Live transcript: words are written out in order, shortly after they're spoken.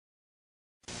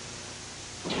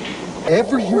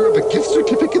ever hear of a gift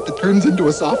certificate that turns into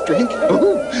a soft drink?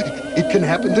 Oh, it can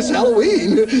happen this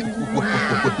Halloween.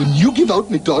 When you give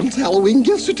out McDonald's Halloween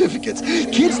gift certificates,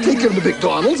 kids take them to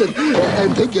McDonald's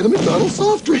and they get a McDonald's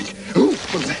soft drink. Oh,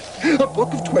 what is that? A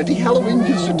book of 20 Halloween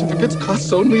gift certificates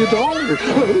costs only $1.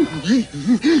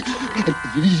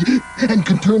 And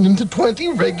can turn into 20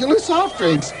 regular soft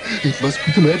drinks. It must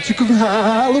be the magic of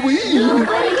Halloween.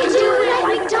 Nobody can do it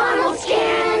like McDonald's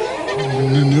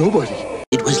can. Nobody.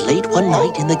 It was late one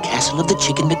night in the castle of the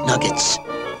Chicken McNuggets.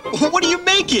 What are you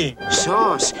making?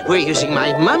 Sauce. We're using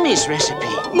my mummy's recipe.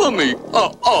 Mummy,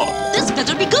 This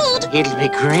better be good. It'll be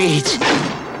great.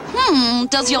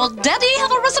 Does your daddy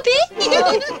have a recipe?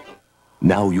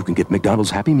 Now you can get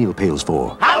McDonald's Happy Meal pails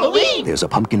for Halloween! There's a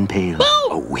pumpkin pail,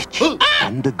 a witch,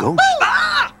 and a ghost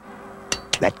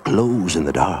that glows in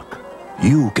the dark.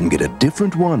 You can get a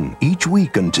different one each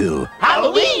week until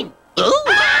Halloween!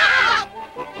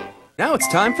 Now it's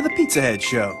time for the Pizza Head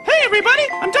Show. Hey, everybody!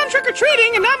 I'm done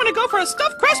trick-or-treating, and now I'm gonna go for a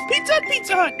stuffed crust pizza at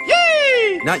Pizza Hut.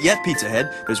 Yay! Not yet, Pizza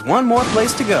Head. There's one more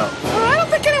place to go. I don't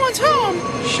think anyone's home.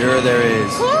 Sure there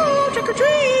is. Oh,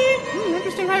 trick-or-treat!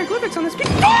 Interesting hieroglyphics on this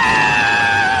pizza.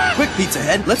 Quick, Pizza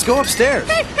Head, let's go upstairs.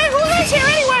 Hey, who lives here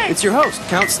anyway? It's your host,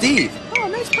 Count Steve. Oh,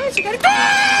 nice place. You gotta go.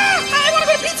 I wanna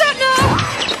go to Pizza Hut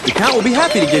now! The Count will be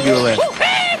happy to give you a lift. Oh,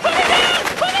 hey, put me down!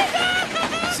 Put me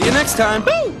down! See you next time.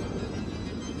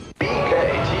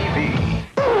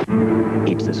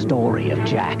 It's the story of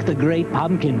Jack, the Great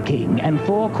Pumpkin King, and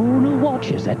 4 cool new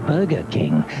watches at Burger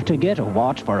King. To get a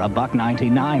watch for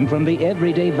 $1.99 from the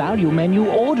everyday value menu,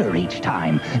 order each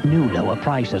time. New lower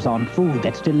prices on food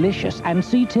that's delicious, and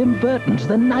see Tim Burton's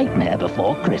The Nightmare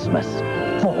Before Christmas.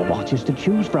 4 watches to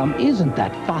choose from. Isn't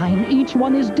that fine? Each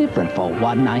one is different for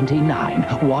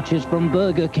 $1.99. Watches from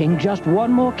Burger King, just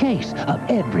one more case of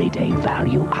everyday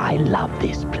value. I love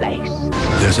this place.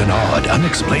 There's an odd,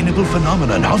 unexplainable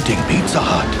phenomenon haunting Pizza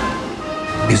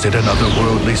Hut. Is it another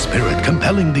worldly spirit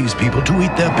compelling these people to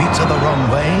eat their pizza the wrong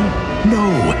way?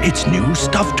 No, it's new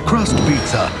stuffed crust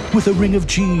pizza with a ring of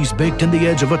cheese baked in the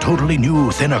edge of a totally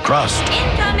new, thinner crust.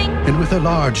 Incoming! And with a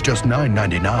large, just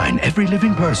 $9.99, every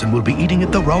living person will be eating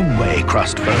it the wrong way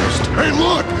crust first. Hey,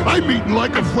 look! I'm eating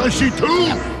like a fleshy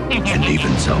tooth! And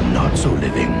even so, not so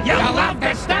living. You'll love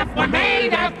the stuff we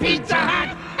made of Pizza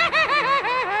Hut!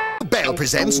 Bell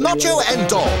presents Nacho and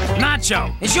Dog.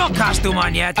 Nacho, is your costume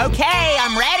on yet? Okay,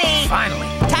 I'm ready. Finally.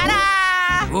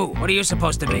 Ta-da! Ooh, what are you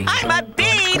supposed to be? I'm a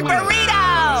bean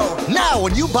burrito! Now,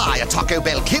 when you buy a Taco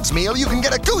Bell Kids meal, you can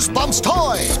get a Goosebumps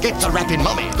toy. Get the Rappin'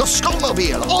 Mummy, the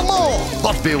Skullmobile, or more.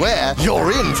 But beware,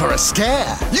 you're in for a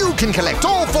scare. You can collect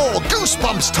all 4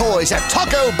 Goosebumps toys at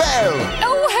Taco Bell.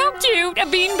 Oh, how cute, a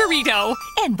bean burrito.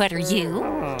 And what are you?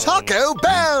 Taco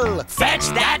Bell. Fetch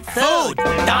that food,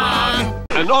 dog!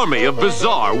 An army of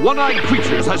bizarre, one-eyed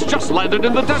creatures has just landed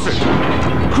in the desert.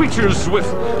 Creatures with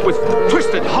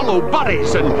twisted, hollow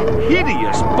bodies and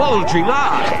hideous, bulging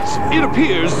eyes. It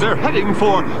appears they're heading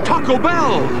for Taco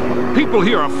Bell. People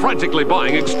here are frantically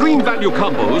buying extreme value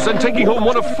combos and taking home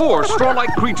one of 4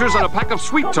 straw-like creatures and a pack of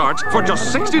sweet tarts for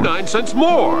just 69 cents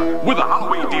more. With a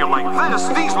Halloween deal like this,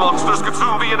 these monsters could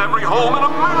soon be in every home in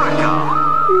America.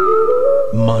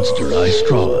 Monster Eye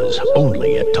straws,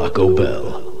 only at Taco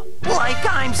Bell. Like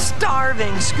I'm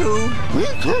starving, Scoob.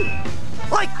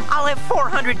 Like I'll have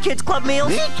 400 Kids Club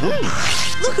meals.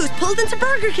 Look who's pulled into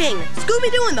Burger King.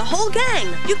 Scooby-Doo and the whole gang.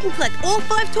 You can collect all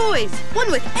 5 toys.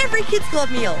 One with every Kids Club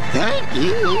meal. Thank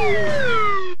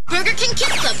you. Burger King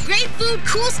Kids Club. Great food,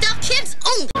 cool stuff, kids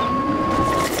only.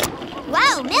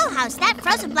 Whoa, Millhouse, that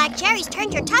frozen black cherry's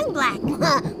turned your tongue black.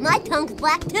 My tongue's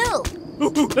black, too.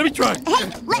 Ooh, let me try.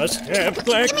 Hey, Must have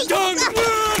black tongue.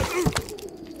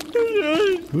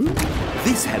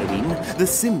 This Halloween, the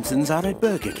Simpsons are at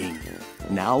Burger King.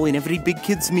 Now in every big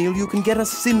kid's meal you can get a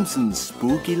Simpsons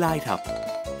spooky light up.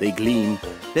 They gleam,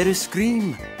 there is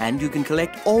scream, and you can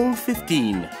collect all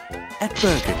 15 at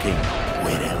Burger King.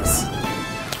 Where else?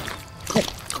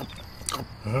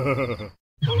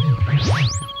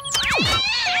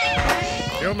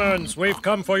 Humans, we've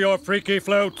come for your freaky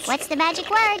floats. What's the magic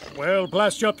word? Well,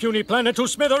 blast your puny planet to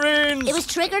smithereens. It was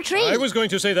trick or treat. I was going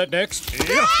to say that next.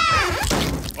 Yeah.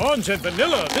 Orange and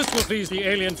vanilla. This will please the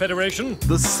Alien Federation.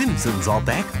 The Simpsons are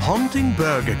back haunting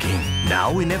Burger King.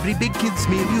 Now in every big kid's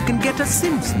meal you can get a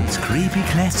Simpsons creepy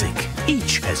classic.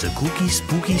 Each has a kooky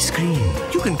spooky scream.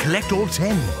 You can collect all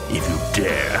 10 if you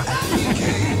dare.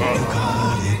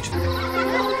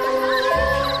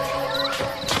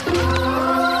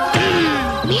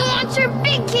 Me wants her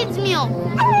big kids meal.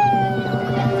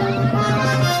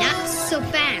 Not so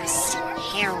fast,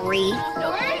 Harry.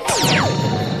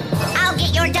 I'll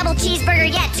get your double cheeseburger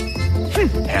yet.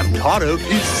 Ham Taro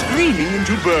is streaming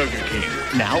into Burger King.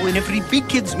 Now in every big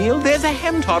kid's meal, there's a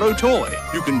Ham Taro toy.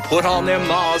 You can put on their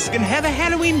mask and have a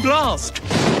Halloween blast.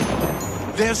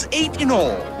 There's 8 in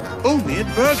all, only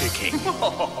at Burger King.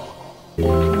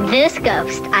 This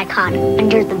ghost I caught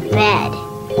under the bed.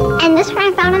 And this one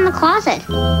I found in the closet.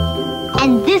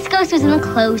 And this ghost was in the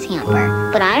clothes hamper.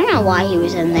 But I don't know why he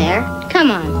was in there. Come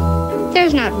on.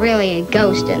 There's not really a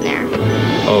ghost in there.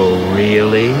 Oh,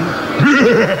 really?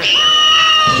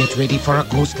 Get ready for a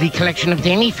ghostly collection of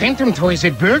Danny Phantom toys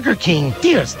at Burger King.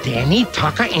 There's Danny,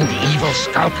 Tucker, and the Evil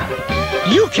Skulker.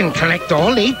 You can collect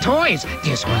all 8 toys.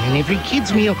 There's one in every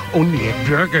kid's meal, only at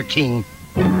Burger King.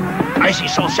 I see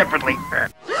sold separately.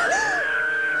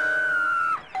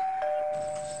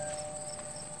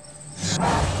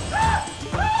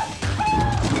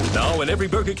 Now in every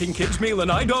Burger King Kids Meal, an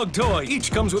iDog toy.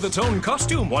 Each comes with its own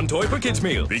costume. 1 toy per Kids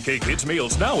Meal. BK Kids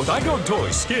Meals now with iDog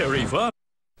toys. Scary fun.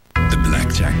 The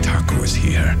Blackjack Taco is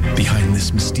here. Behind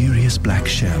this mysterious black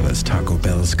shell is Taco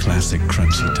Bell's classic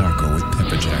crunchy taco with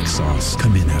pepper jack sauce.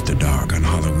 Come in after dark on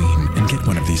Halloween and get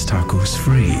one of these tacos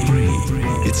free.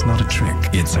 It's not a trick,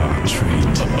 it's our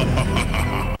treat.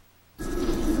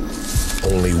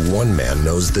 Only one man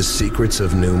knows the secrets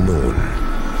of New Moon.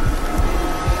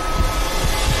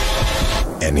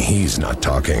 And he's not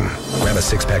talking. Grab a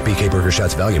 6-pack BK Burger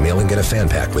Shots value meal and get a fan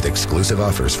pack with exclusive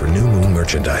offers for New Moon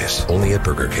merchandise. Only at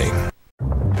Burger King.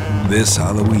 This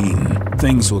Halloween,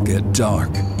 things will get dark.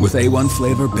 With A1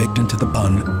 flavor baked into the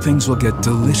bun, things will get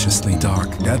deliciously dark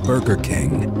at Burger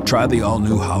King. Try the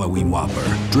all-new Halloween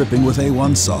Whopper, dripping with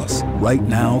A1 sauce, right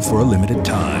now for a limited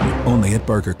time. Only at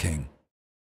Burger King.